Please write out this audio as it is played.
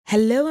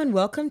Hello and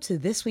welcome to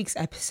this week's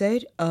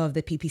episode of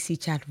the PPC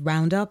Chat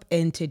Roundup.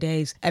 In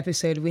today's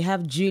episode, we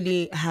have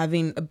Julie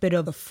having a bit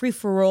of a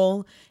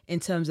free-for-all in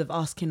terms of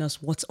asking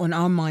us what's on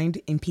our mind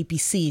in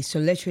PPC. So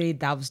literally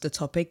that was the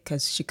topic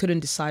because she couldn't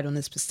decide on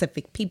a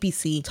specific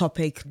PPC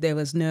topic. There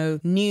was no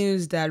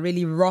news that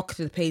really rocked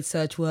the paid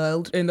search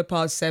world in the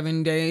past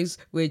 7 days,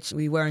 which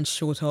we weren't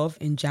short of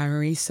in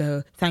January.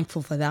 So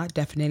thankful for that,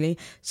 definitely.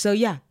 So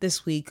yeah,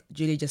 this week,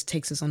 Julie just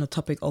takes us on the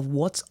topic of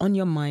what's on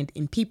your mind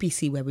in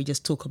PPC, where we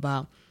just talk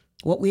about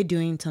what we're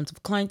doing in terms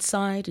of client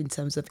side, in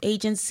terms of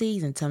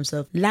agencies, in terms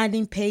of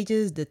landing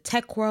pages, the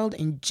tech world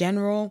in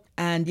general.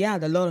 And yeah,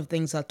 a lot of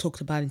things are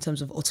talked about in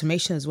terms of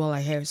automation as well.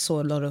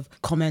 Saw a lot of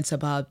comments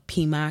about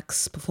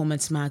PMax,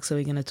 Performance Max. So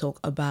we're going to talk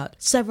about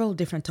several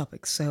different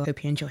topics. So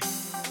hope you enjoy.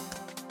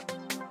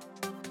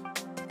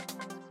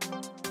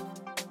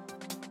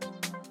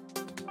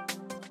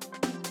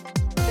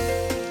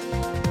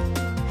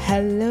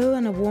 Hello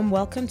and a warm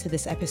welcome to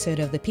this episode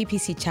of the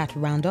PPC Chat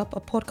Roundup,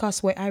 a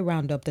podcast where I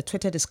round up the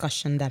Twitter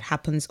discussion that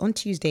happens on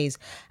Tuesdays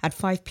at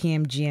 5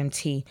 p.m.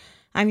 GMT.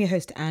 I'm your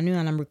host, Anu,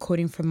 and I'm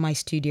recording from my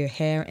studio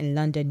here in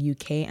London,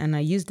 UK, and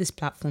I use this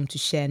platform to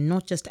share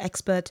not just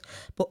expert,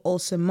 but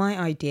also my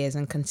ideas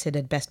and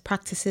considered best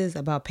practices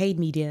about paid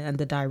media and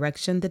the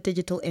direction the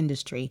digital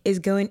industry is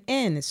going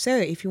in. So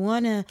if you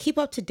want to keep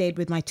up to date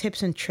with my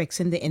tips and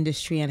tricks in the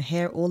industry and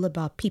hear all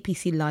about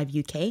PPC Live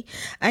UK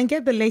and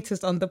get the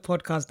latest on the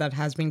podcast that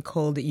has been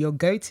called your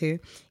go-to,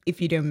 if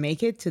you don't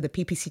make it to the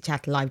PPC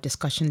Chat Live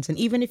discussions, and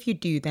even if you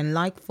do, then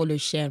like, follow,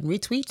 share, and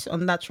retweet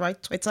on That's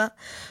Right Twitter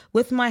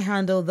with my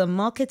handle, The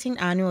Marketing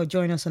Annual.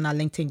 Join us on our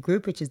LinkedIn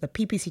group, which is the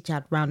PPC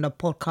Chat Roundup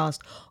podcast.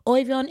 Or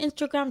if you're on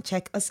Instagram,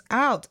 check us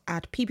out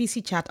at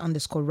PPC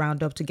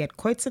Chat_Roundup to get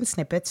quotes and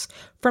snippets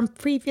from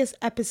previous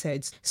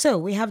episodes. So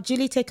we have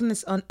Julie taking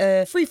us on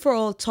a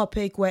free-for-all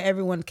topic where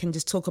everyone can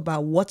just talk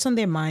about what's on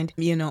their mind,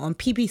 on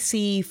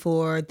PPC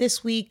for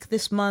this week,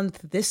 this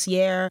month, this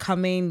year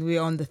coming.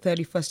 We're on the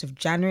 31st of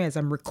January. As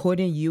I'm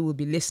recording, you will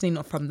be listening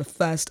from the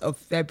 1st of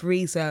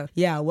February. So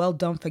yeah, well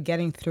done for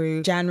getting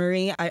through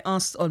January. I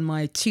asked on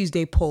my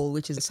Tuesday poll,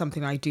 which is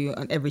something I do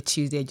on every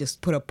Tuesday, I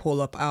just put a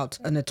poll out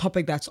on a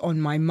topic that's on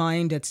my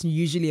mind. It's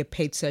usually a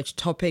paid search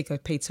topic, a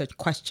paid search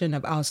question.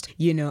 I've asked,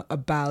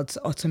 about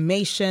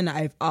automation.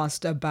 I've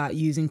asked about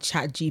using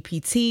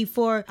ChatGPT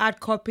for ad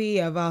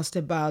copy. I've asked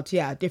about,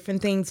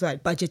 different things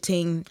like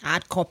budgeting,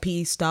 ad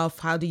copy stuff.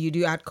 How do you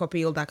do ad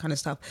copy? All that kind of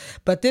stuff.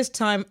 But this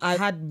time I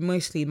had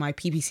mostly my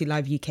PPC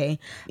Live UK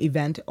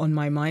event on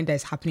my mind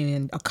that's happening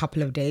in a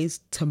couple of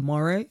days.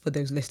 Tomorrow, for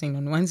those listening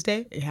on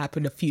Wednesday. It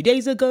happened a few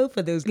days ago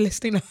for those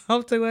listening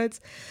afterwards.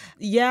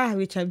 Yeah,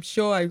 which I'm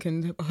sure I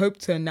can hope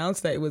to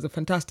announce that it was a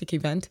fantastic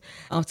event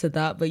after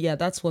that. But yeah,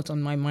 that's what's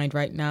on my mind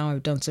right now.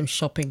 I've done some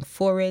shopping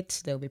for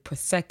it. There'll be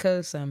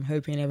Prosecco, so I'm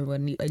hoping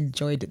everyone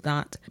enjoyed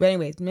that. But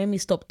anyways, let me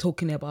stop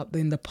talking about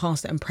in the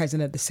past and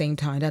present at the same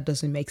time. That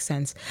doesn't make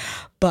sense.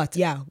 But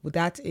yeah, with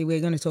that,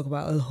 we're going to talk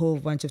about a whole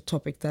bunch of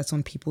topics that's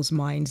on people's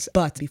minds.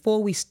 But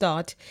before we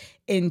start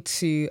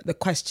into the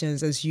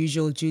questions, as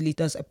usual, Julie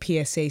does a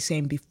PSA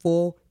saying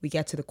before we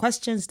get to the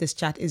questions, this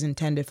chat is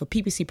intended for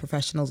PPC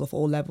professionals of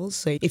all levels.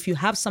 So if you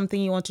have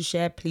something you want to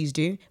share, please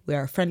do. We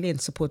are a friendly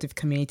and supportive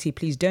community.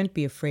 Please don't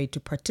be afraid to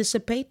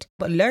participate.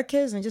 But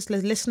lurkers and just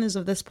listeners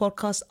of this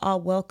podcast are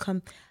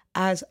welcome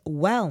as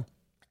well.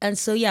 And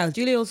so,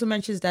 Julie also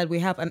mentions that we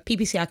have a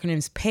PPC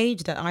acronyms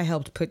page that I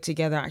helped put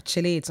together.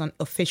 Actually, it's on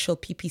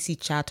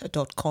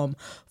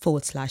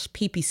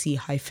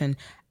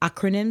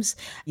officialppcchat.com/PPC-acronyms.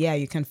 Yeah,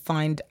 you can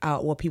find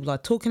out what people are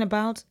talking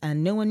about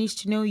and no one needs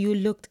to know you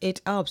looked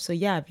it up. So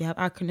if you have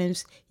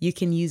acronyms, you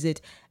can use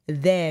it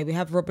there. We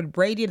have Robert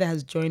Brady that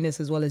has joined us,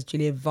 as well as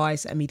Julia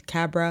Weiss. Amit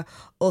Cabra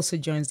also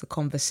joins the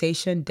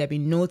conversation. Debbie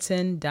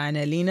Norton,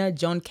 Diana Lena,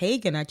 John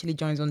Kagan actually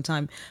joins on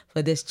time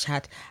for this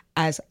chat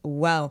as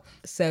well.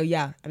 So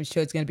I'm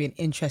sure it's going to be an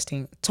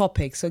interesting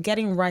topic. So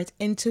getting right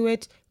into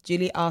it,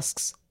 Julie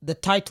asks the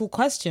title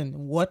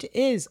question: what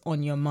is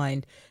on your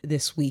mind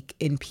this week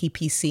in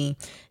PPC?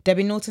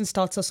 Debbie Norton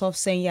starts us off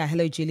saying,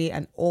 hello, Julie,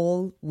 and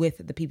all with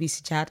the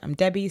PPC chat. I'm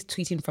Debbie,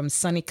 tweeting from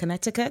sunny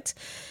Connecticut.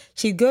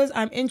 She goes,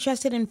 I'm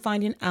interested in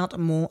finding out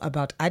more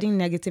about adding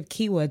negative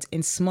keywords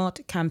in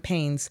smart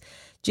campaigns.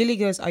 Julie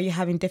goes, are you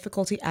having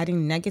difficulty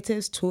adding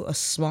negatives to a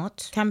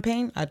smart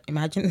campaign? I'd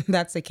imagine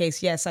that's the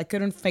case. Yes, I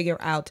couldn't figure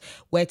out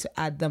where to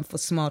add them for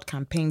smart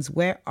campaigns.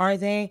 Where are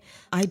they?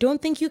 I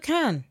don't think you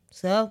can.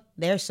 So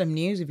there's some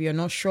news. If you're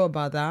not sure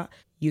about that,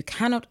 you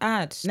cannot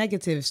add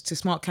negatives to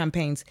smart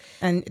campaigns.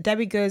 And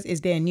Debbie goes,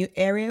 is there a new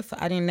area for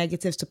adding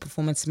negatives to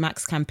Performance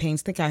Max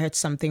campaigns? I think I heard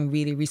something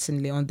really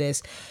recently on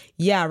this.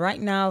 Right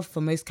now,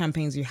 for most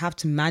campaigns, you have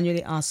to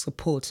manually ask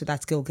support. So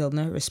that's Gil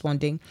Gildner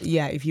responding.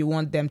 If you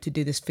want them to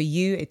do this for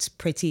you, it's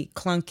pretty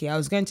clunky. I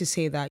was going to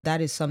say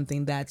that is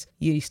something that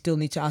you still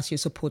need to ask your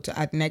support to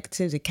add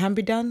negatives. It can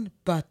be done,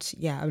 but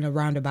in a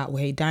roundabout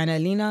way. Diana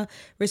Lena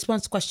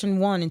responds to question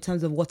 1 in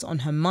terms of what's on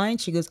her mind.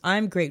 She goes,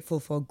 I'm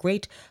grateful for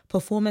great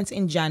performance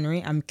in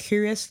January. I'm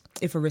curious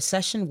if a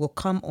recession will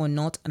come or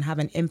not and have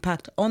an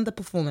impact on the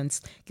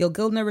performance. Gil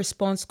Gildner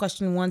responds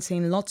question 1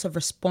 saying lots of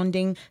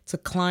responding to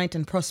client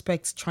and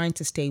prospects trying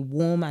to stay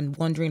warm and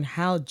wondering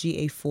how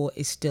GA4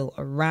 is still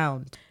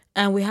around.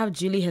 And we have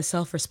Julie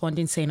herself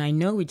responding saying, I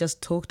know we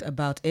just talked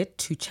about it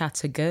 2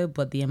 chats ago,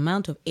 but the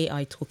amount of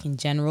AI talk in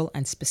general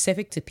and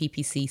specific to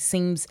PPC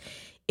seems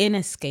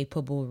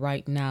inescapable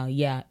right now.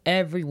 Yeah,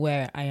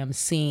 everywhere I am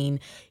seeing,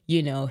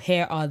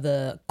 here are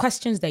the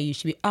questions that you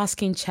should be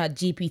asking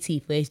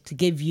ChatGPT for it to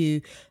give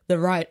you the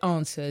right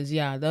answers.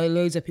 Yeah, there are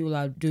loads of people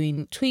are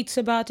doing tweets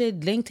about it,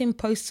 LinkedIn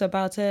posts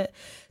about it.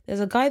 There's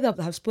a guy that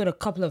has put a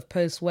couple of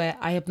posts where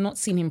I have not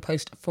seen him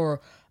post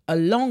for a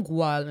long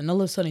while, and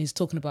all of a sudden he's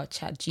talking about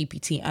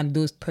ChatGPT, and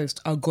those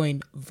posts are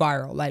going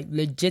viral, like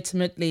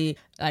legitimately,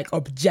 like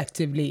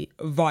objectively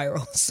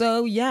viral.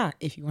 So yeah,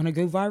 if you want to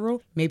go viral,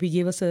 maybe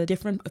give us a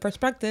different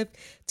perspective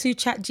to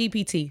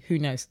ChatGPT. Who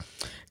knows?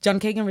 John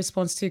Kagan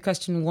responds to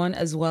question 1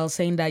 as well,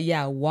 saying that,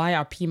 why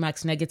are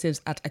PMAX negatives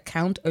at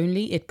account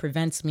only? It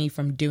prevents me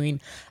from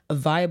doing a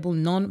viable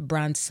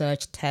non-brand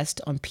search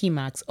test on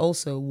PMAX.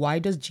 Also, why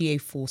does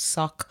GA4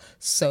 suck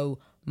so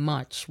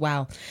much?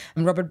 Wow.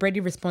 And Robert Brady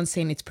responds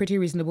saying it's pretty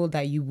reasonable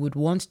that you would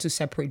want to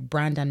separate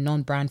brand and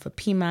non-brand for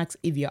PMAX.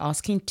 If you're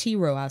asking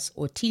TROAS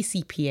or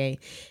TCPA,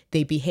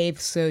 they behave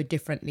so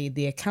differently.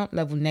 The account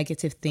level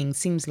negative thing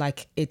seems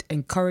like it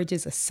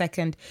encourages a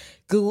second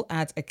Google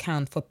Ads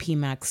account for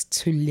PMAX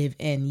to live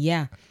in.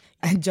 Yeah.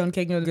 And John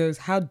Kagan goes,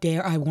 how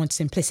dare I want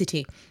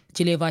simplicity?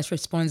 Julia Weiss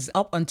responds,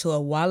 up until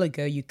a while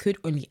ago, you could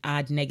only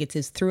add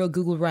negatives through a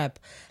Google rep.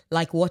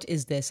 Like, what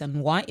is this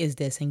and why is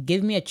this? And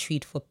give me a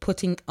treat for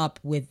putting up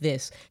with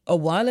this. A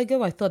while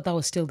ago, I thought that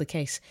was still the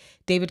case.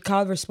 David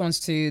Carl responds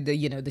to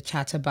the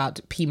chat about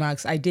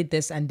PMAX. I did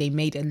this and they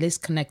made a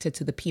list connected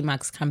to the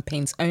PMAX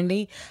campaigns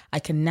only. I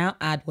can now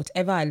add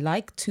whatever I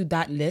like to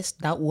that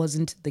list. That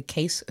wasn't the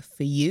case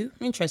for you.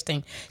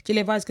 Interesting.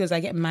 Julia Weiss goes, I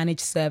get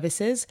managed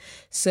services,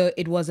 so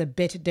it was a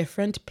bit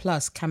different.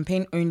 Plus,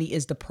 campaign only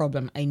is the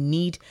problem. I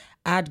need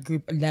ad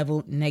group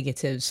level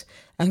negatives.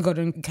 And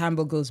Gordon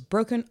Campbell goes,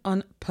 broken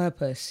on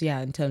purpose. Yeah,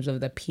 in terms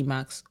of the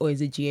PMAX, or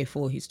is it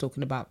GA4 he's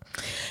talking about?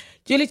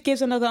 Juliet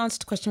gives another answer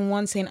to question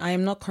 1 saying, I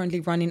am not currently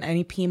running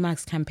any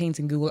PMAX campaigns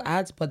in Google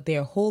Ads, but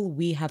their whole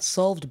we have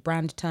solved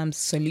brand terms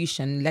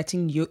solution,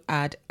 letting you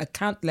add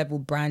account level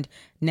brand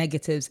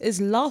negatives, is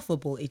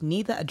laughable. It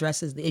neither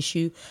addresses the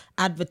issue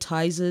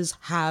advertisers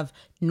have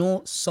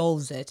nor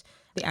solves it.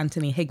 The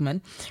Anthony Higman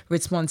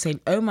responds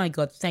saying, oh my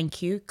God,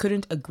 thank you.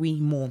 Couldn't agree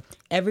more.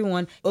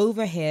 Everyone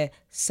over here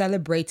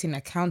celebrating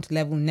account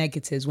level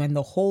negatives when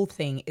the whole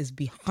thing is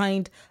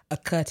behind a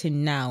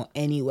curtain now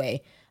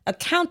anyway.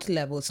 Account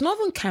level, it's not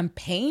even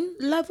campaign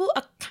level,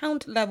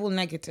 account level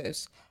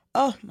negatives.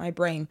 Oh, my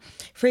brain.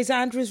 Fraser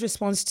Andrews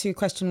responds to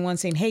question 1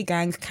 saying, hey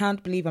gang,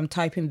 can't believe I'm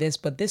typing this,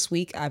 but this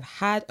week I've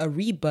had a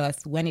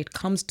rebirth when it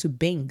comes to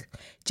Bing.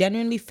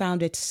 Genuinely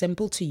found it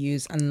simple to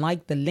use and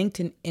like the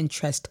LinkedIn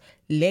interest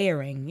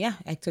layering. Yeah,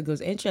 Hector goes,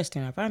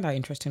 interesting. I found that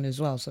interesting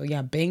as well. So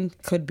yeah, Bing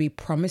could be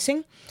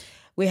promising.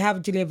 We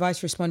have Julia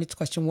Weiss responded to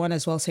question 1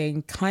 as well,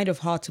 saying, kind of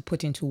hard to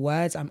put into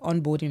words. I'm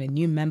onboarding a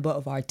new member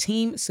of our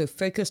team, so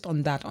focused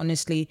on that.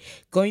 Honestly,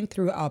 going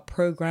through our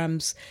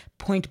programs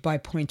point by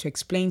point to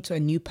explain to a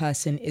new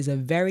person is a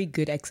very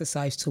good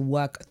exercise to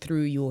work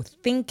through your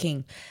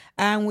thinking.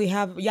 And we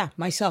have,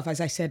 myself, as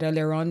I said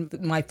earlier on,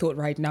 my thought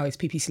right now is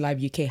PPC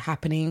Live UK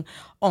happening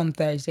on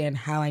Thursday and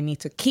how I need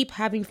to keep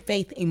having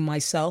faith in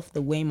myself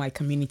the way my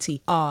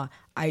community are.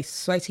 I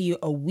swear to you,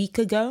 a week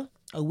and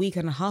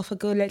a half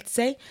ago, let's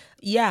say,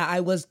 I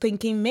was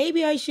thinking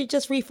maybe I should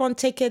just refund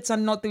tickets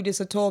and not do this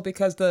at all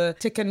because the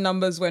ticket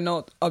numbers were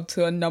not up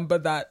to a number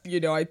that,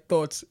 I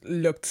thought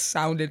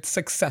sounded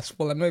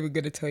successful. I'm not even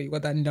going to tell you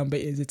what that number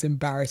is. It's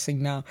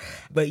embarrassing now.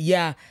 But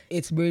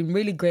it's been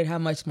really great how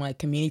much my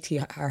community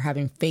are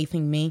having faith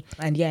in me.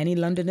 And any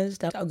Londoners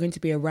that are going to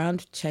be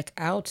around, check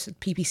out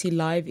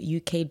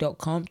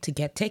ppcliveuk.com to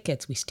get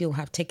tickets. We still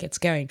have tickets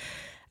going.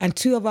 And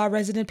 2 of our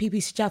resident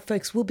PPC Chat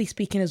folks will be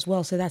speaking as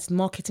well. So that's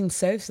Marketing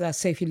Soph, so that's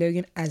Sophie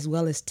Logan, as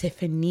well as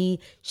Tiffany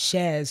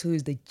Shares, who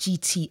is the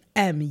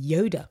GTM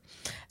Yoda.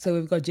 So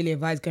we've got Julia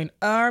Weiss going,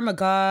 oh my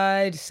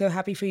God, so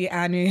happy for you,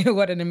 Anu.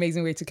 What an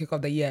amazing way to kick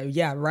off the year.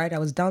 Yeah, right. I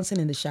was dancing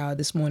in the shower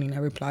this morning, I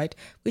replied,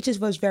 which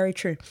was very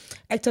true.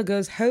 Hector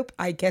goes, hope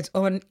I get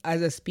on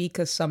as a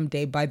speaker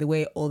someday. By the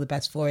way, all the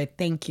best for it.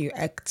 Thank you,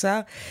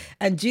 Hector.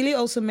 And Julie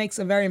also makes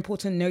a very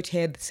important note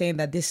here saying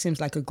that this seems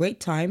like a great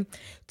time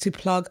to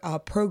plug our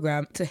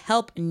program to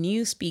help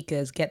new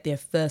speakers get their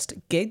first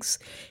gigs.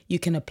 You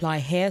can apply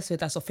here. So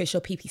that's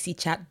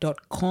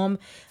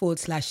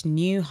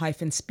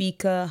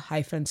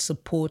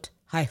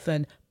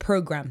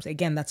officialppcchat.com/new-speaker-support-programs.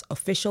 Again, that's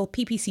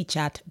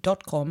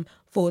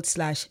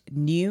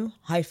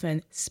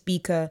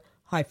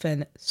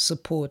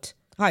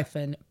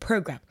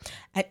officialppcchat.com/new-speaker-support-program.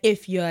 And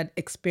if you're an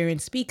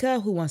experienced speaker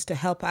who wants to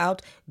help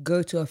out,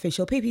 go to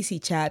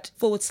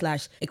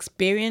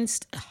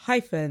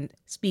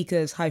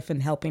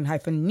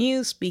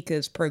officialppcchat.com/experienced-speakers-helping-new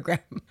speakers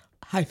program.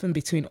 hyphen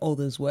between all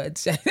those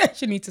words. I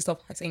actually need to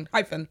stop saying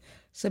hyphen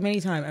so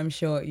many times. I'm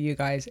sure you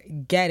guys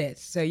get it.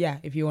 So yeah,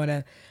 if you want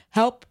to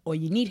help or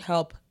you need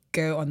help,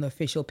 go on the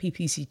official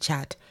PPC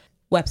Chat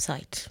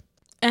website.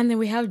 And then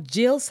we have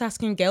Jill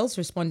Saskin-Gales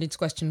responding to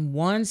question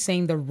 1,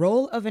 saying the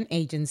role of an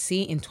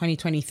agency in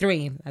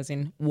 2023, as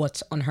in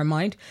what's on her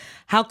mind,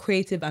 how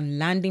creative and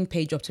landing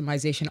page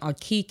optimization are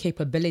key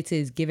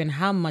capabilities given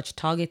how much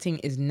targeting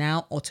is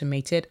now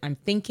automated. I'm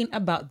thinking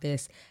about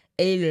this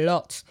a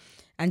lot.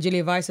 And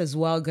Julia Weiss as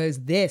well goes,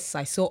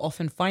 I so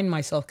often find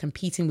myself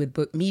competing with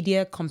both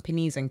media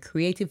companies and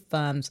creative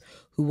firms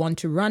who want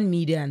to run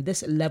media, and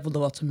this level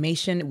of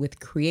automation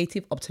with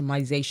creative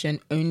optimization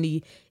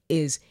only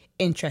is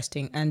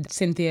interesting. And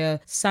Cynthia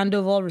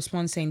Sandoval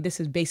responds saying, this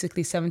is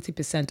basically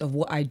 70% of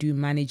what I do,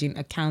 managing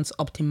accounts,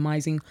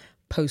 optimizing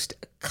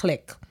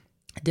post-click.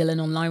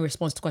 Dylan Online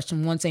responds to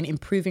question 1 saying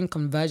improving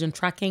conversion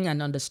tracking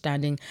and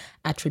understanding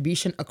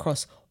attribution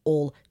across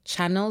all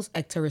channels.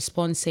 Hector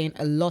responds saying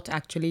a lot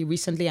actually.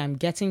 Recently, I'm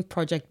getting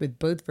project with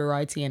both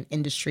variety and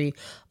industry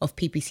of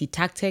PPC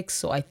tactics.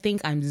 So I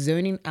think I'm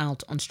zoning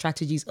out on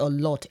strategies a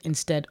lot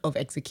instead of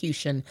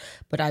execution,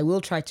 but I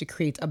will try to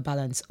create a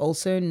balance.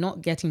 Also,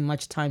 not getting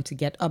much time to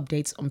get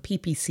updates on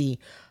PPC.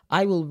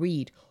 I will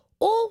read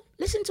or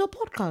listen to a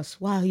podcast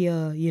while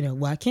you're,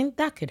 working.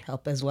 That could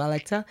help as well,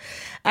 Hector.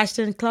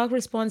 Ashton Clark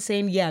responds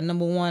saying,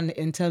 number 1,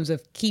 in terms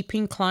of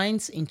keeping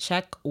clients in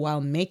check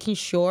while making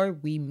sure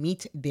we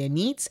meet their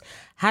needs.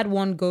 Had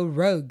one go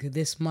rogue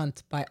this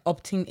month by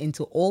opting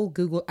into all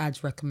Google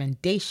Ads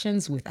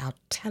recommendations without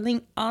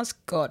telling us.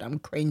 God, I'm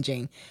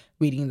cringing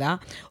reading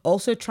that.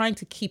 Also trying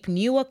to keep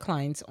newer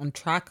clients on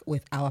track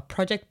with our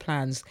project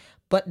plans,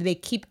 but they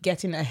keep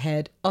getting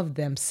ahead of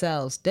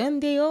themselves. Don't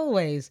they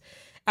always?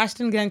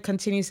 Ashton Glenn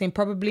continues saying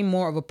probably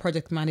more of a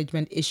project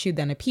management issue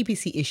than a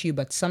PPC issue,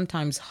 but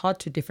sometimes hard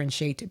to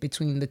differentiate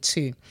between the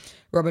two.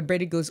 Robert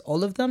Brady goes,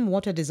 all of them?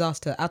 What a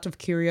disaster. Out of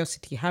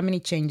curiosity, how many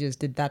changes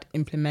did that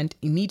implement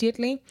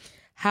immediately?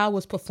 How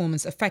was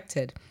performance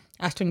affected?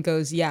 Ashton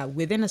goes,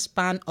 within a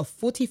span of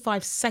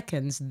 45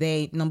 seconds,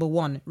 they, number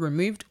 1,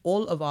 removed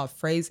all of our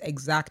phrase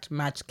exact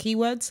match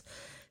keywords.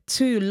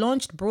 2,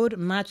 launched broad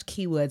match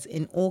keywords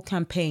in all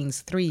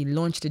campaigns. 3,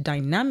 launched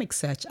dynamic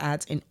search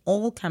ads in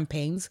all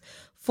campaigns.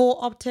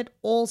 4, opted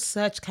all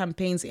search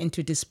campaigns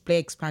into display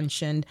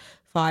expansion.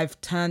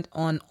 5, turned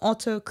on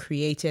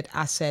auto-created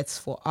assets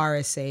for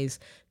RSAs.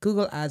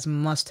 Google Ads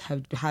must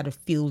have had a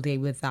field day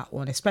with that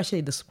one, especially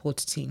the support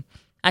team.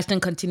 Ashton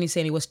continues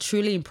saying it was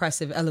truly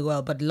impressive,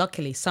 LOL, but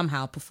luckily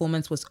somehow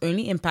performance was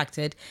only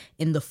impacted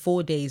in the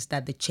 4 days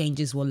that the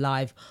changes were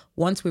live.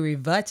 Once we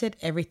reverted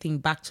everything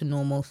back to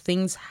normal,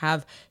 things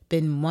have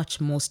been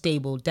much more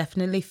stable.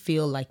 Definitely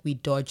feel like we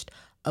dodged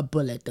a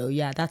bullet though.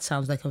 Yeah, that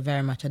sounds like a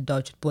very much a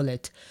dodged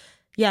bullet.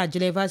 Yeah,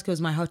 Julia Vaz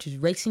goes, my heart is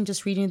racing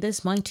just reading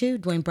this. Mine too.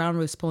 Dwayne Brown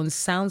responds,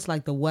 sounds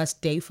like the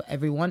worst day for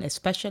everyone,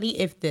 especially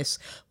if this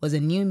was a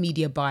new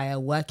media buyer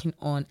working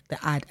on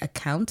the ad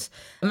account.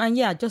 And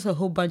yeah, just a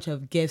whole bunch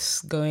of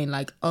gifs going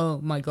like, oh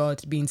my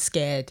God, being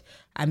scared,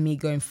 and me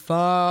going,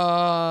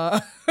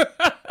 far.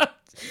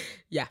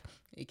 Yeah,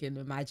 you can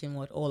imagine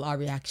what all our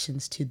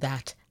reactions to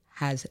that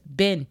has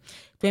been.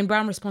 Dwayne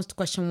Brown responds to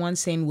question 1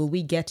 saying, will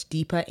we get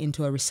deeper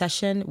into a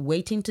recession?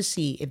 Waiting to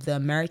see if the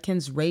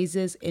Americans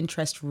raises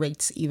interest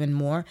rates even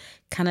more.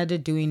 Canada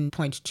doing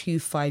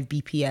 0.25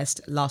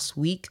 BPS last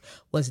week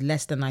was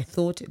less than I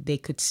thought. They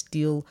could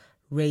still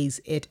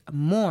raise it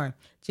more.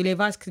 Julia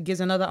Vaz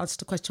gives another answer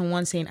to question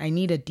 1 saying, I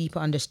need a deeper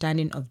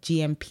understanding of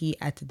GMP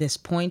at this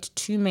point.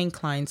 2 main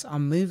clients are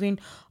moving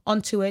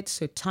onto it,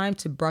 so time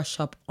to brush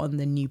up on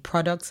the new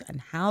products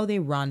and how they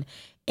run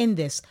in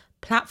this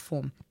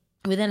platform.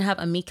 We then have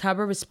Amit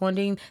Kabra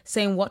responding,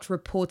 saying what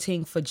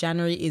reporting for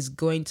January is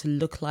going to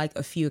look like.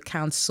 A few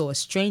accounts saw a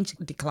strange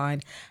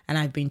decline, and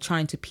I've been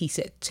trying to piece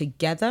it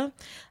together.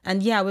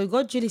 And yeah, we've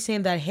got Julie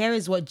saying that here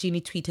is what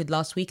Jeannie tweeted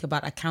last week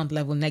about account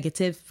level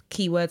negative,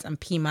 keywords, and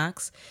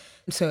PMAX.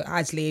 So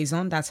as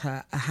liaison, that's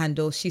her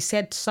handle. She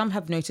said some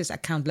have noticed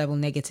account level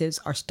negatives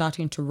are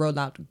starting to roll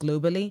out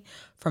globally.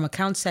 From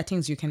account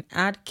settings, you can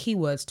add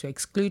keywords to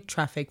exclude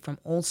traffic from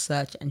all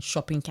search and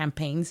shopping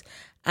campaigns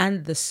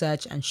and the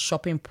search and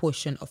shopping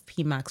portion of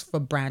PMAX for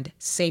brand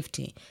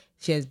safety.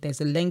 There's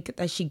a link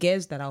that she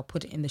gives that I'll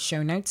put in the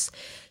show notes.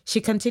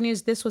 She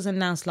continues, this was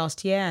announced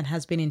last year and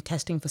has been in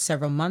testing for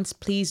several months.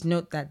 Please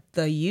note that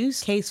the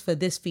use case for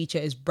this feature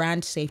is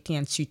brand safety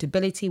and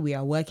suitability. We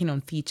are working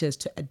on features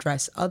to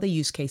address other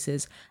use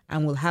cases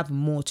and we'll have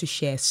more to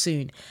share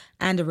soon.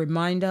 And a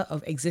reminder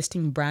of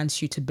existing brand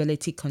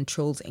suitability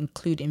controls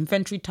include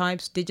inventory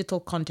types,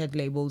 digital content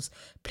labels,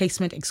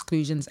 placement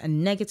exclusions,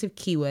 and negative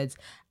keywords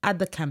at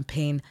the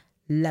campaign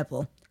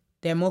level.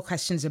 There are more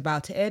questions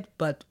about it,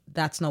 but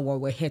that's not what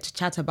we're here to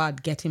chat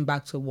about. Getting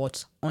back to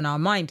what's on our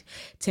mind.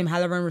 Tim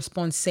Halloran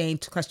responds saying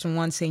to question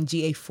 1, saying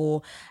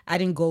GA4,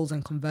 adding goals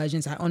and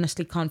conversions. I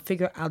honestly can't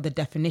figure out the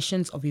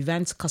definitions of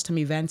events, custom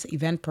events,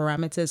 event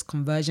parameters,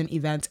 conversion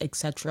events,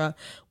 etc.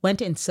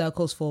 Went in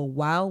circles for a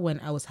while when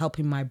I was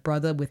helping my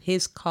brother with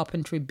his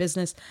carpentry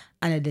business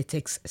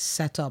analytics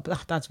setup.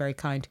 That's very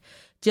kind.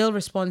 Jill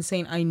responds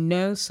saying, I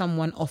know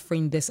someone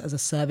offering this as a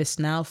service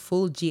now,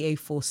 full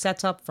GA4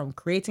 setup from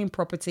creating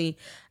property,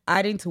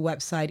 adding to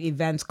website,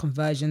 events,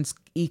 conversions,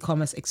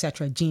 e-commerce,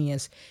 etc.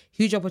 Genius.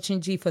 Huge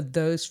opportunity for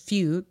those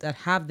few that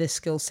have this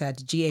skill set.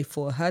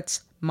 GA4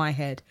 hurts my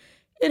head.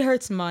 It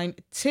hurts mine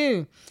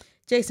too.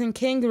 Jason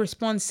King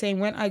responds saying,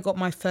 when I got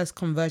my first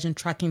conversion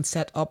tracking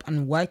set up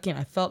and working,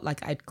 I felt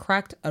like I'd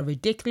cracked a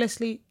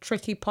ridiculously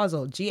tricky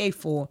puzzle.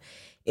 GA4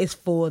 is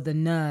for the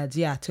nerds.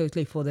 Yeah,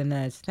 totally for the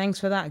nerds. Thanks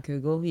for that,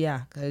 Google.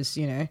 Yeah, because,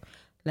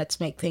 let's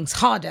make things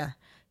harder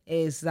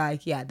is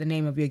like, the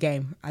name of your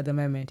game at the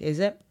moment, is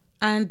it?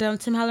 And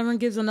Tim Halloran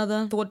gives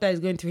another thought that is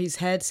going through his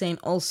head, saying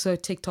also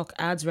TikTok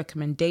ads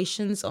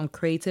recommendations on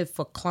creative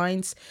for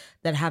clients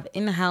that have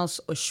in-house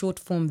or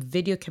short-form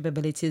video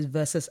capabilities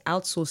versus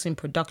outsourcing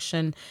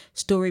production,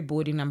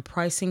 storyboarding, and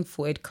pricing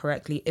for it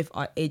correctly if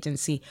our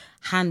agency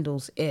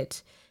handles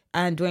it.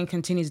 And Dwayne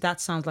continues,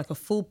 that sounds like a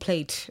full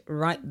plate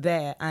right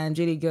there. And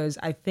Julie goes,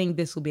 I think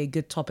this will be a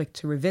good topic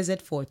to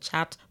revisit for a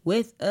chat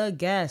with a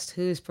guest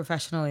who is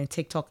professional in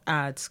TikTok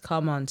ads.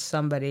 Come on,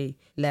 somebody,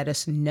 let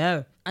us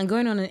know. I'm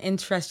going on an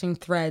interesting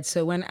thread.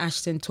 So when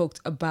Ashton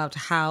talked about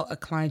how a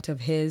client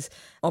of his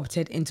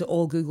opted into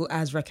all Google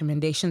Ads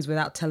recommendations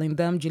without telling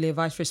them, Julia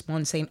Vice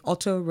responds saying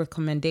auto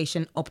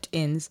recommendation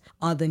opt-ins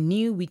are the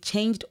new, we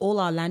changed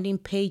all our landing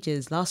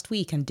pages last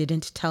week and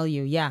didn't tell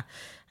you. Yeah.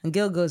 And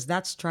Gil goes,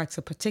 that strikes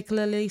a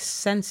particularly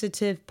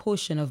sensitive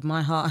portion of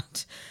my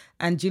heart.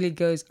 And Julie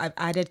goes, I've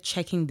added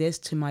checking this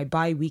to my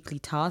bi-weekly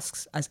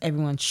tasks, as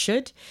everyone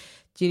should.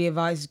 Julia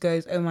Vice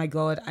goes, oh my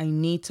God, I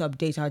need to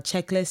update our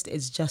checklist.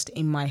 It's just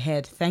in my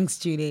head. Thanks,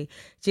 Julie.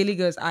 Julie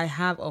goes, I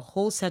have a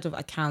whole set of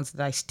accounts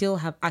that I still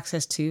have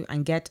access to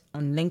and get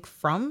on link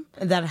from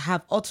that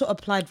have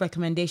auto-applied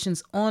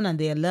recommendations on, and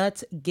the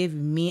alerts give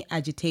me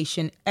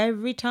agitation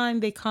every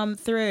time they come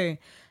through.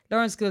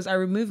 Lawrence goes, I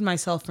removed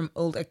myself from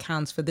old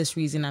accounts for this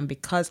reason and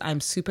because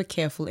I'm super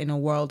careful in a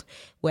world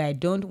where I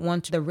don't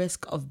want the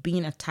risk of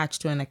being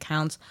attached to an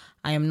account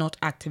I am not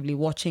actively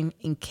watching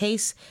in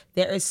case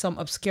there is some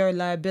obscure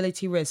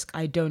liability risk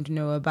I don't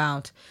know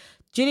about.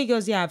 Julie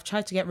goes, yeah, I've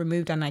tried to get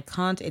removed and I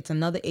can't. It's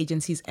another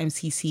agency's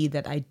MCC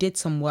that I did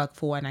some work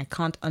for and I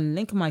can't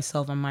unlink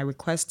myself, and my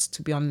requests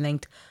to be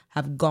unlinked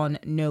have gone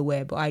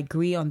nowhere. But I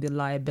agree on the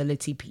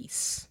liability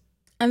piece.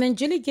 And then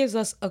Julie gives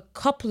us a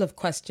couple of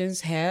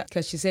questions here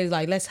because she says,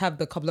 let's have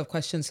the couple of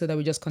questions so that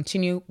we just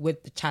continue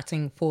with the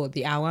chatting for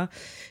the hour.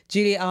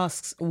 Julie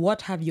asks,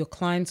 what have your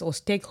clients or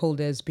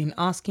stakeholders been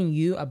asking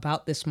you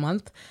about this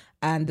month?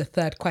 And the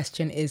third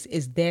question is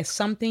there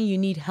something you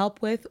need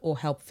help with or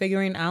help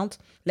figuring out?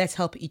 Let's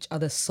help each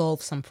other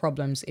solve some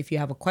problems. If you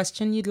have a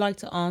question you'd like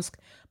to ask,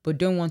 but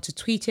don't want to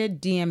tweet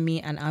it, DM me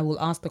and I will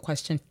ask the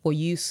question for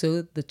you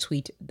so the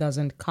tweet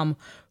doesn't come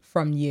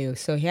from you.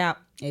 So yeah,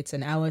 it's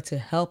an hour to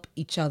help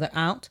each other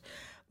out.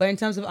 But in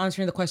terms of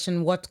answering the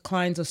question, what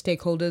clients or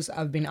stakeholders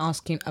I've been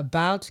asking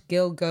about,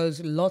 Gil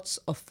goes, lots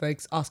of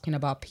folks asking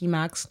about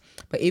PMAX,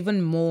 but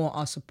even more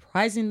are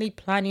surprisingly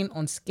planning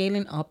on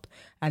scaling up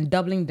and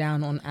doubling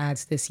down on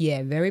ads this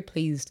year. Very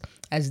pleased,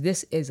 as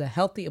this is a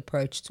healthy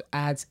approach to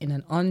ads in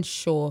an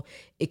unsure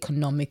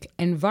economic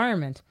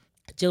environment.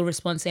 Jill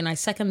responds saying, I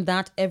second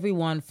that.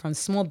 Everyone from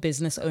small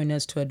business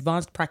owners to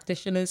advanced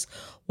practitioners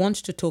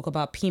wants to talk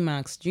about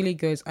PMAX. Julie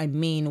goes, I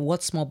mean,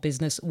 what small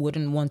business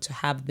wouldn't want to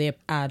have their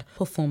ad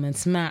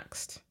performance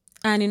maxed?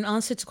 And in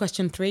answer to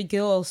question 3,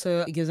 Gil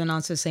also gives an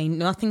answer saying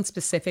nothing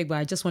specific, but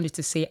I just wanted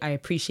to say I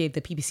appreciate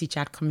the PPC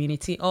chat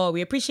community. Oh, we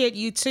appreciate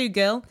you too,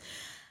 Gil.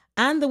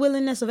 And the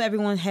willingness of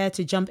everyone here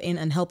to jump in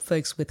and help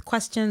folks with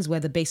questions,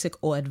 whether basic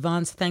or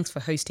advanced. Thanks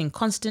for hosting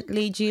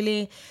constantly,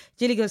 Julie.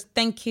 Julie goes,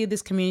 thank you.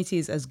 This community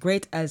is as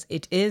great as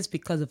it is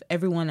because of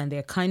everyone and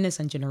their kindness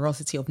and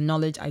generosity of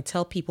knowledge. I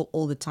tell people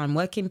all the time,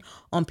 working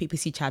on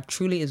PPC Chat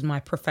truly is my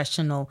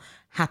professional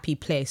happy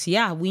place.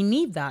 Yeah, we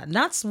need that. And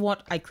that's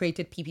what I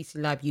created PPC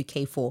Lab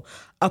UK for,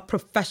 a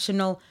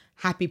professional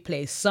happy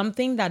place,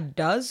 something that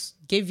does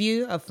give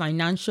you a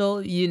financial,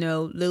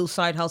 little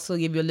side hustle,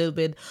 give you a little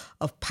bit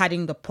of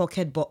padding the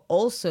pocket, but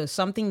also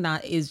something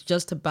that is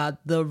just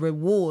about the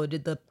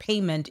reward, the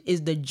payment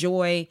is the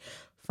joy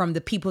from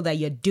the people that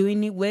you're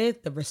doing it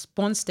with, the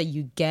response that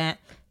you get.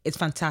 It's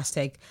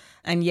fantastic.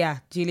 And yeah,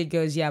 Julie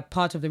goes, yeah,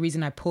 part of the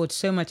reason I poured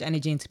so much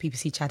energy into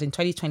PPC Chat in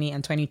 2020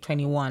 and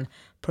 2021,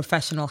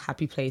 professional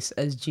happy place,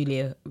 as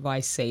Julia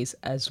Vice says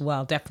as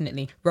well.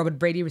 Definitely. Robert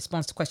Brady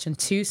responds to question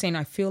 2 saying,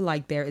 I feel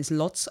like there is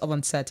lots of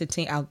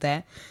uncertainty out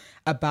there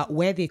about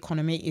where the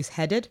economy is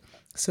headed.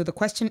 So the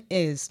question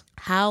is,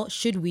 how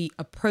should we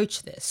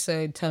approach this?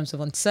 So in terms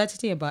of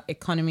uncertainty about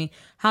economy,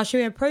 how should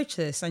we approach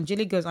this? And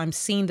Julie goes, I'm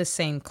seeing the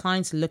same.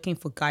 Clients looking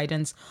for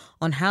guidance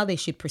on how they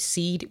should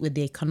proceed with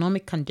the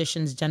economic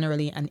conditions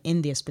generally and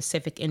in their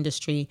specific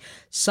industry.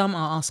 Some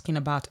are asking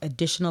about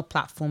additional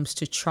platforms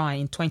to try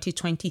in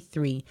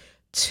 2023.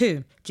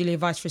 2, Julia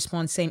Vice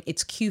responds saying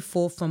it's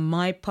Q4 for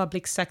my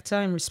public sector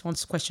in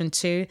response to question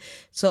 2.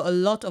 So a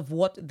lot of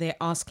what they're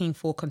asking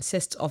for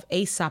consists of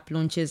ASAP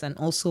launches and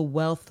also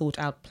well thought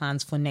out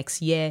plans for next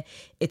year.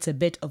 It's a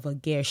bit of a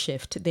gear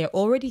shift. They're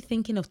already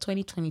thinking of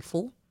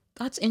 2024.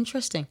 That's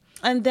interesting.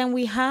 And then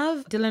we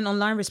have Dylan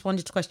Online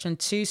responded to question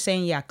 2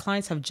 saying, yeah,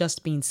 clients have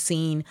just been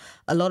seeing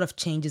a lot of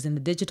changes in the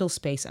digital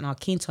space and are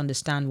keen to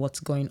understand what's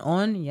going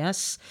on.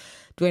 Yes.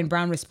 Dwayne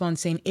Brown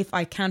responds saying, if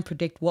I can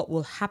predict what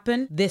will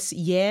happen this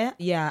year,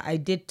 yeah, I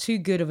did too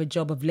good of a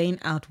job of laying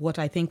out what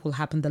I think will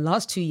happen the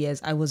last 2 years.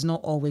 I was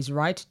not always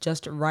right,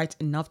 just right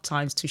enough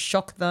times to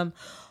shock them.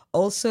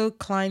 Also,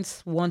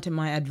 clients wanted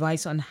my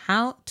advice on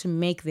how to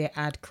make their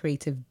ad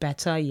creative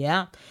better.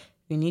 Yeah.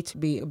 We need to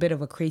be a bit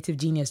of a creative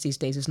genius these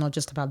days. It's not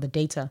just about the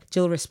data.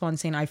 Jill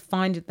responds saying, I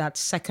find that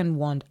second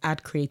one,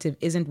 ad creative,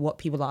 isn't what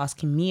people are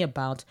asking me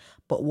about,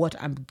 but what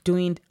I'm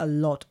doing a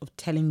lot of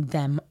telling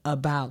them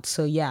about.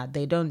 So yeah,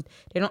 they don't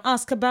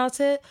ask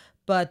about it,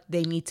 but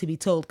they need to be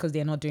told because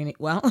they're not doing it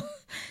well.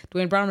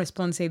 Dwayne Brown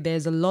responds saying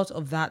there's a lot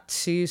of that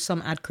too.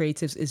 Some ad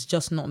creatives is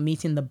just not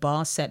meeting the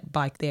bar set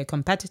by their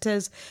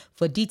competitors.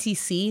 For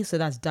DTC, so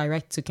that's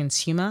direct to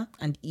consumer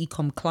and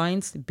e-com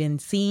clients, been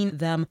seeing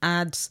them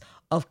ads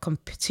of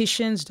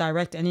competitions,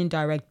 direct and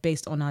indirect,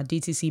 based on our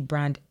DTC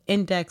brand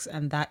index,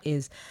 and that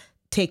is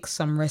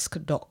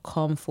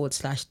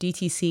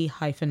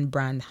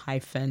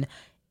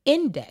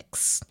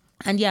takesomerisk.com/DTC-brand-index.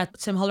 And yeah,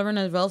 Tim Holloran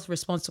as well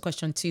responds to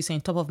question 2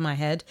 saying, top of my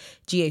head,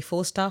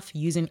 GA4 stuff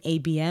using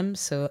ABM,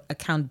 so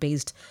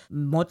account-based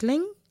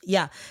modeling.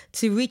 Yeah,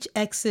 to reach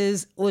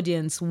X's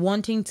audience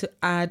wanting to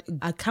add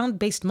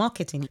account-based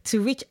marketing.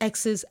 To reach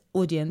X's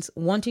audience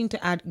wanting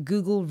to add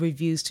Google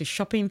reviews to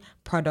shopping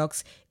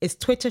products. Is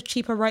Twitter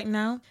cheaper right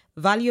now?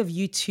 Value of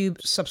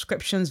YouTube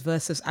subscriptions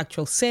versus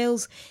actual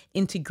sales.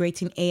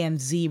 Integrating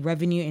AMZ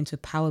revenue into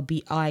Power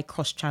BI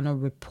cross-channel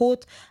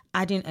report.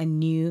 Adding a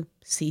new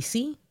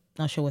CC.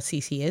 Not sure what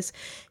CC is.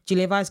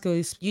 Julia Vice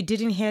goes, you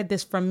didn't hear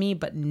this from me,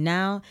 but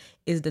now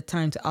is the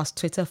time to ask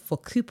Twitter for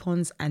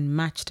coupons and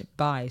matched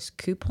buys.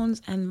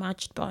 Coupons and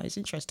matched buys.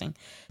 Interesting.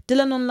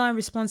 Dylan Online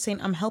responds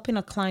saying, I'm helping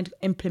a client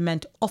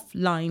implement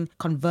offline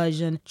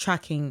conversion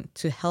tracking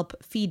to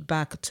help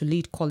feedback to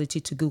lead quality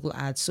to Google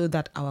Ads so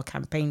that our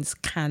campaigns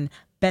can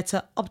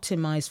better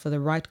optimize for the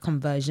right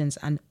conversions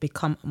and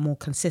become more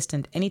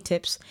consistent. Any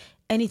tips?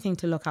 Anything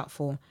to look out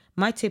for?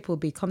 My tip will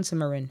be come to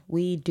Marin.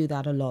 We do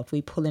that a lot.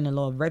 We pull in a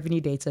lot of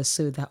revenue data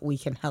so that we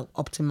can help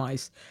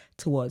optimize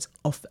towards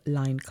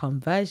offline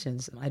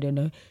conversions. I don't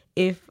know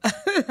if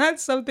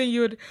that's something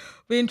you would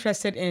be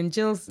interested in.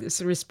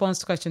 Jill's response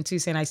to question 2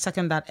 saying, I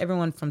second that.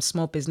 Everyone from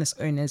small business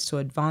owners to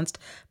advanced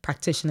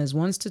practitioners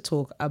wants to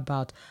talk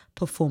about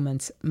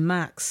Performance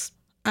Max.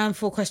 And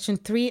for question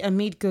 3,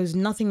 Amit goes,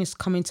 nothing is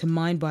coming to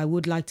mind, but I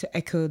would like to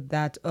echo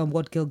that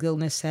what Gil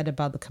Gilness said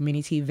about the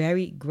community.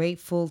 Very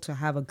grateful to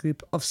have a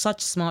group of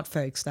such smart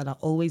folks that are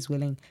always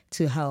willing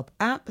to help.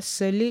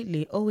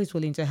 Absolutely, always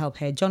willing to help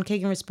here. John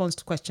Kagan responds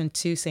to question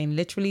 2 saying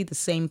literally the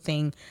same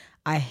thing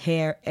I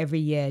hear every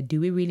year.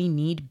 Do we really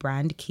need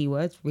brand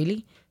keywords?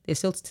 Really? They're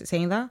still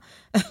saying that?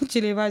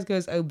 Julia Rice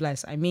goes, oh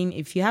bless. I mean,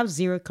 if you have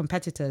 0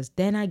 competitors,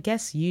 then I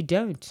guess you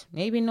don't.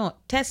 Maybe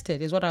not. Test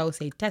it is what I would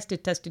say. Test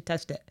it.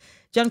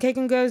 John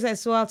Kagan goes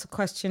as well to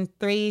question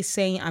 3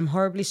 saying, I'm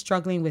horribly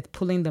struggling with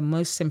pulling the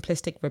most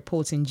simplistic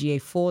reports in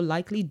GA4,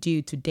 likely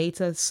due to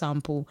data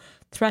sample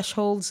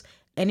thresholds.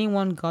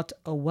 Anyone got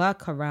a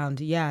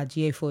workaround? Yeah,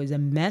 GA4 is a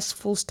mess,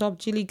 full stop.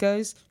 Julie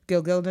goes.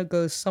 Gil Gilner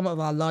goes, some of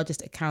our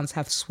largest accounts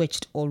have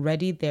switched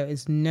already. There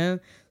is no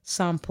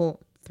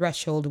sample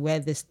threshold where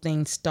this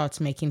thing starts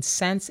making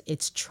sense.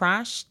 It's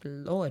trash.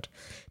 Lord.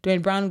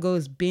 Dwayne Brown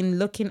goes, been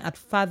looking at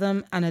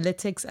Fathom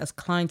Analytics as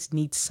clients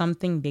need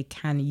something they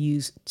can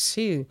use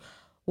too.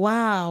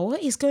 Wow,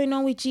 what is going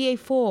on with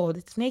GA4?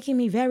 It's making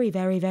me very,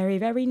 very, very,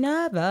 very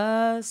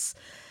nervous.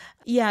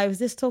 Yeah, I was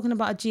just talking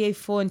about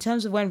GA4 in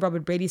terms of when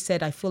Robert Brady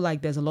said, I feel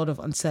like there's a lot of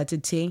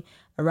uncertainty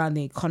around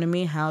the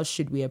economy. How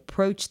should we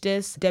approach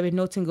this? David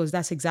Norton goes,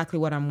 that's exactly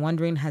what I'm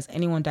wondering. Has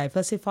anyone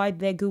diversified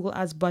their Google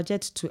Ads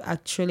budget to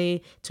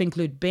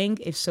include Bing?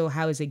 If so,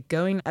 how is it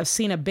going? I've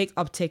seen a big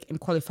uptick in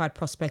qualified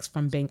prospects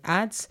from Bing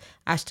ads.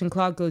 Ashton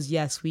Clark goes,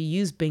 yes, we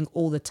use Bing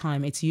all the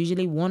time. It's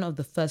usually one of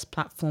the first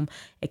platform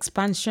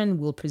expansion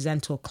we'll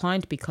present to a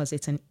client because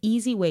it's an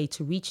easy way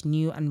to reach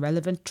new and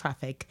relevant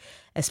traffic,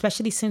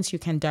 especially since you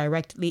can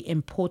directly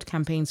import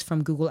campaigns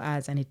from Google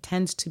Ads and it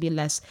tends to be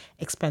less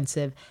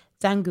expensive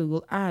than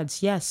Google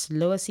Ads. Yes,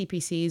 lower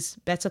CPCs,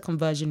 better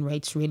conversion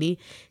rates really,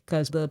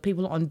 because the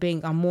people on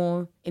Bing are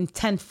more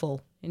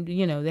intentful. And,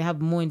 they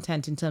have more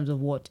intent in terms of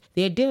what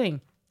they're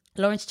doing.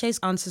 Lawrence Chase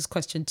answers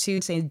question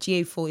 2, saying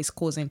GA4 is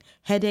causing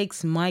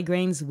headaches,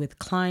 migraines with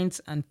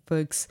clients, and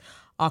folks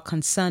are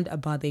concerned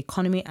about the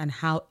economy and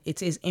how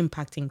it is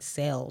impacting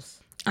sales.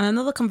 And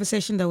another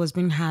conversation that was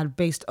being had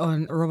based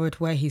on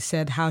Robert, where he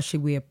said, how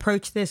should we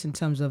approach this in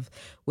terms of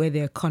where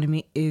the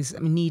economy is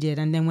needed?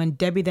 And then when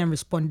Debbie then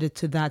responded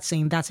to that,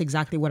 saying, that's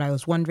exactly what I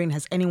was wondering.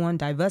 Has anyone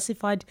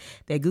diversified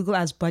their Google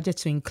Ads budget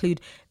to include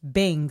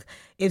Bing?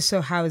 If so,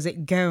 how is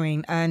it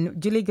going?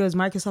 And Julie goes,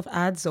 Microsoft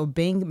Ads or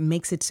Bing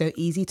makes it so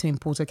easy to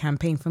import a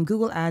campaign from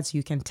Google Ads.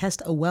 You can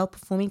test a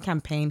well-performing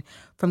campaign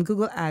from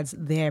Google Ads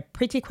there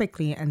pretty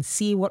quickly and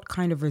see what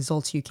kind of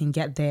results you can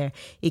get there.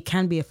 It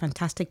can be a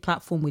fantastic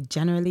platform with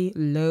general generally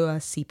lower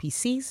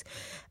CPCs.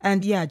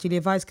 And yeah,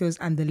 Julia Weiss goes,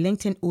 and the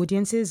LinkedIn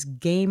audiences,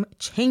 game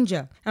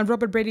changer. And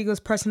Robert Brady goes,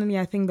 personally,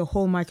 I think the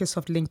whole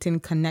Microsoft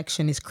LinkedIn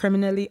connection is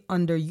criminally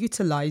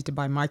underutilized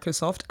by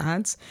Microsoft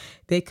ads.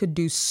 They could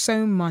do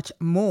so much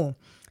more.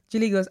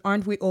 Julie goes,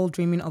 aren't we all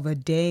dreaming of a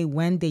day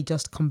when they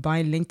just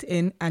combine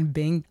LinkedIn and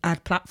Bing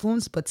ad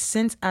platforms? But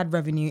since ad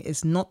revenue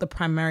is not the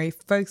primary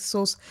focus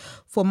source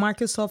for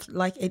Microsoft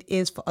like it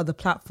is for other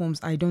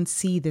platforms, I don't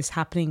see this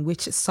happening,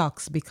 which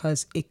sucks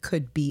because it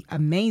could be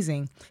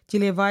amazing.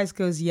 Julia Weiss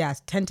goes,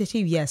 yes,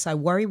 tentative, yes. I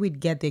worry we'd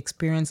get the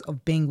experience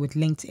of Bing with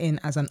LinkedIn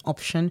as an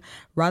option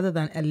rather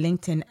than a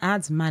LinkedIn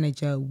ads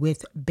manager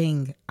with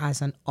Bing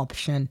as an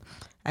option.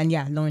 And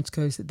yeah, Lawrence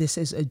goes, this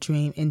is a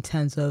dream in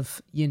terms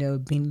of,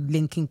 being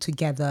linking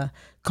together,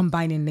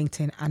 combining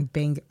LinkedIn and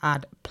Bing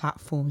ad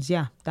platforms.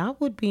 Yeah,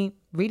 that would be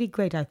really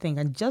great, I think.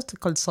 And just to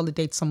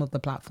consolidate some of the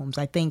platforms,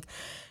 I think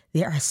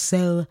there are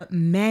so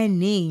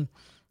many.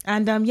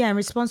 And in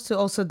response to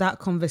also that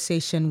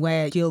conversation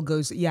where Jill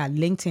goes, yeah,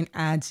 LinkedIn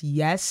ads,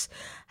 yes,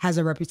 has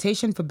a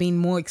reputation for being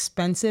more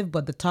expensive,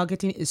 but the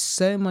targeting is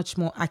so much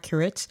more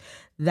accurate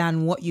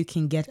than what you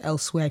can get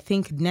elsewhere. I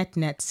think net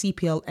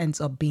CPL ends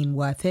up being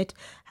worth it.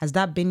 Has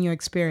that been your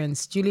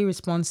experience? Julie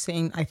responds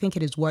saying, I think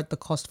it is worth the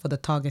cost for the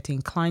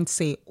targeting. Clients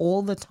say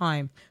all the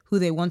time who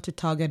they want to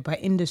target by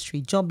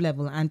industry, job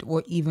level, and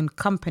or even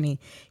company.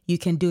 You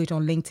can do it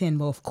on LinkedIn,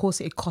 but of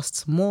course it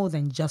costs more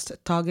than just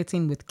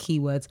targeting with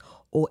keywords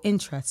or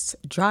interests.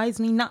 Drives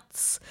me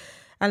nuts.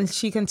 And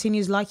she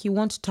continues, like you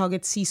want to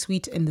target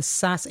C-suite in the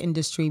SaaS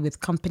industry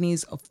with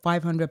companies of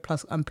 500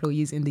 plus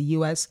employees in the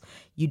US.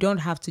 You don't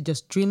have to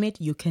just dream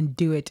it. You can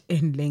do it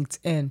in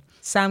LinkedIn.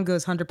 Sam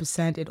goes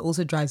 100%. It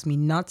also drives me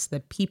nuts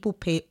that people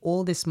pay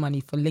all this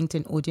money for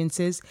LinkedIn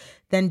audiences,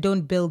 then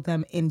don't build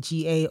them in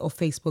GA or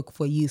Facebook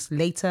for use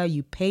later.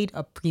 You paid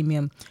a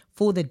premium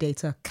for the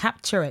data.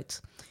 Capture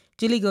it.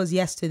 Julie goes,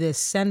 yes to this.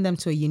 Send them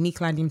to a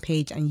unique landing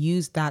page and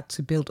use that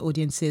to build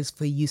audiences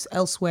for use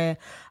elsewhere.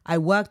 I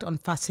worked on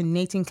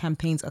fascinating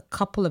campaigns a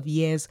couple of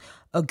years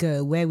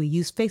ago where we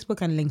used Facebook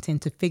and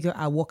LinkedIn to figure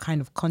out what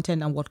kind of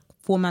content and what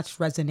formats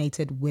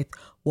resonated with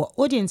what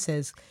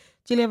audiences.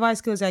 Julia Weiss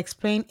goes, I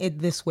explain it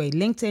this way.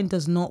 LinkedIn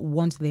does not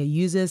want their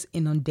users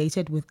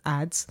inundated with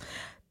ads.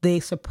 They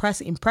suppress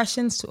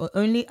impressions to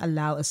only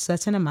allow a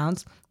certain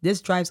amount.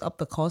 This drives up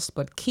the cost,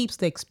 but keeps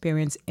the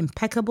experience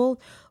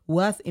impeccable,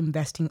 worth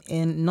investing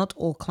in. Not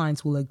all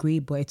clients will agree,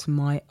 but it's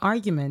my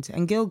argument.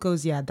 And Gil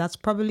goes, yeah, that's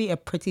probably a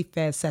pretty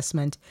fair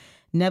assessment.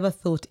 Never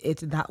thought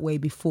it that way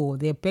before.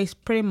 They're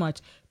pretty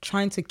much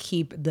trying to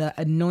keep the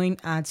annoying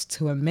ads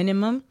to a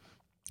minimum,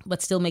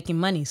 but still making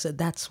money. So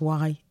that's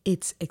why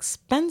it's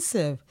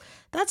expensive.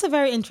 That's a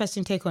very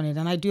interesting take on it,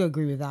 and I do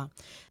agree with that.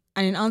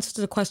 And in answer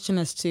to the question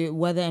as to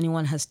whether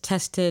anyone has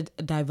tested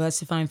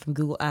diversifying from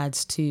Google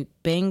Ads to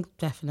Bing,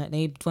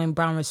 definitely. Dwayne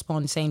Brown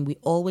responds saying, we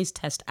always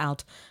test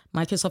out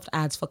Microsoft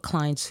ads for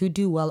clients who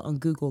do well on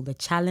Google. The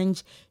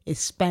challenge is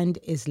spend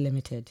is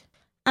limited.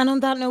 And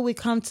on that note, we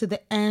come to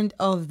the end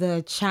of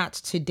the chat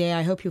today.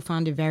 I hope you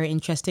found it very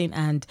interesting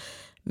and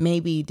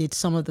maybe did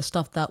some of the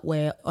stuff that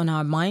were on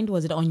our mind.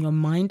 Was it on your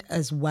mind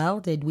as well?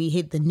 Did we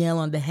hit the nail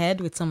on the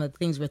head with some of the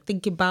things we're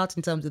thinking about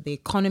in terms of the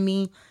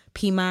economy,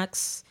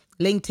 PMAX,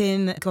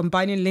 LinkedIn,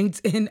 combining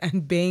LinkedIn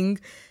and Bing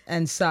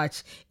and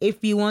such?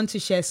 If you want to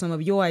share some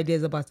of your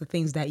ideas about the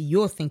things that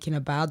you're thinking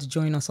about,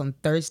 join us on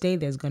Thursday.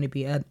 There's going to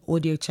be an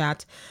audio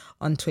chat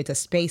on Twitter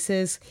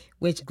Spaces,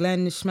 which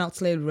Glenn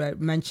Schmeltzler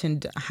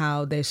mentioned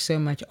how there's so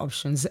much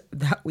options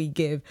that we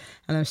give.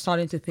 And I'm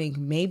starting to think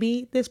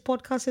maybe this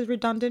podcast is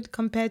redundant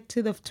compared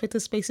to the Twitter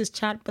Spaces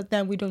chat, but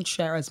then we don't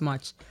share as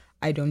much,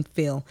 I don't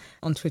feel,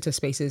 on Twitter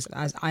Spaces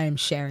as I am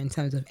sharing in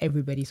terms of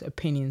everybody's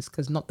opinions,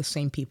 because not the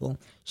same people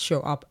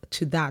show up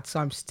to that. So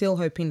I'm still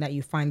hoping that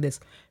you find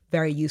this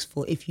very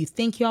useful. If you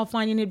think you're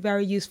finding it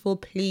very useful,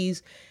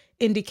 please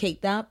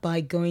indicate that by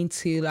going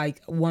to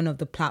one of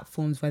the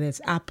platforms, whether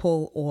it's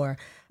Apple or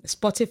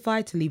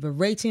Spotify, to leave a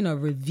rating or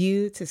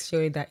review to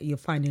show that you're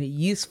finding it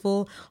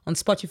useful. On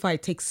Spotify,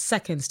 it takes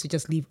seconds to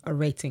just leave a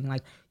rating,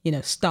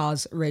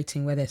 stars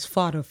rating, whether it's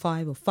 4 out of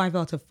 5 or 5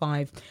 out of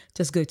 5.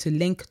 Just go to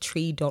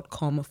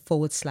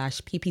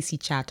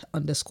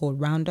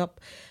linktree.com/ppcchat_roundup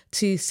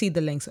to see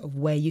the links of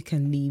where you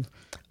can leave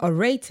a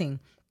rating.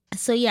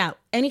 So yeah,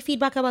 any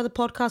feedback about the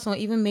podcast or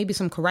even maybe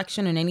some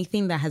correction on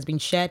anything that has been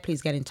shared, please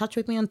get in touch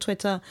with me on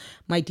Twitter.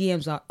 My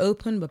DMs are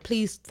open, but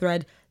please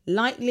thread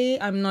lightly.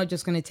 I'm not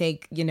just going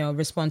to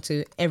respond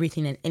to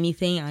everything and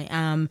anything. I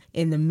am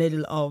in the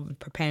middle of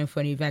preparing for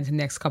an event in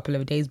the next couple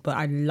of days, but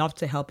I'd love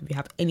to help. If you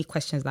have any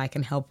questions that I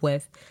can help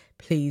with,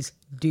 please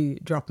do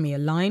drop me a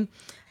line.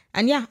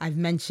 And yeah, I've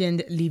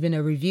mentioned leaving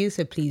a review,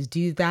 so please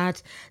do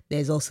that.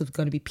 There's also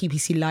going to be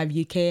PPC Live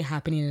UK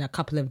happening in a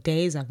couple of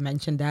days. I've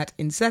mentioned that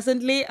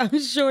incessantly. I'm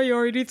sure you're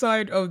already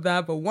tired of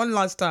that, but one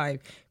last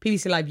time,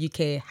 PPC Live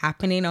UK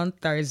happening on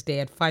Thursday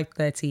at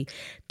 5:30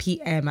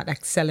 p.m. at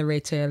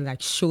Accelerator,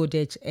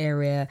 Shoreditch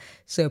area.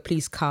 So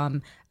please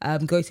come.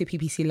 Go to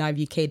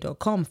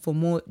ppcliveuk.com for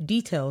more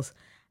details.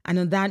 And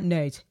on that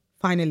note,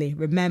 Finally,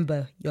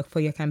 remember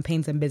for your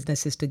campaigns and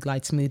businesses to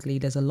glide smoothly,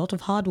 there's a lot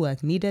of hard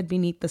work needed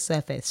beneath the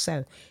surface.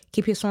 So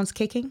keep your swans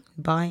kicking.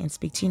 Bye and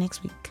speak to you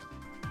next week.